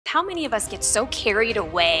How many of us get so carried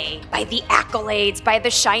away by the accolades, by the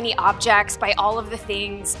shiny objects, by all of the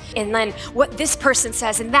things, and then what this person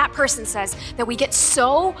says and that person says, that we get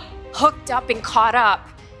so hooked up and caught up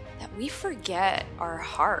that we forget our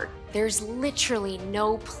heart. There's literally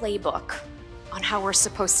no playbook on how we're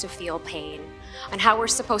supposed to feel pain, on how we're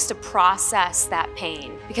supposed to process that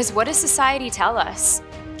pain. Because what does society tell us?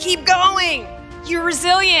 Keep going, you're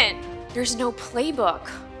resilient. There's no playbook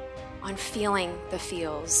on feeling the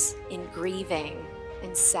feels, in grieving,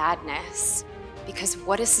 in sadness. Because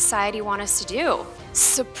what does society want us to do?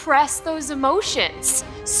 Suppress those emotions,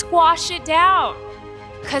 squash it down.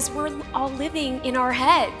 Because we're all living in our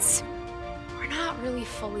heads. We're not really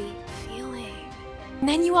fully feeling. And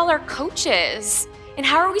then you all are coaches. And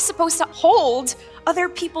how are we supposed to hold other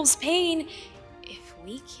people's pain if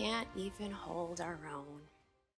we can't even hold our own?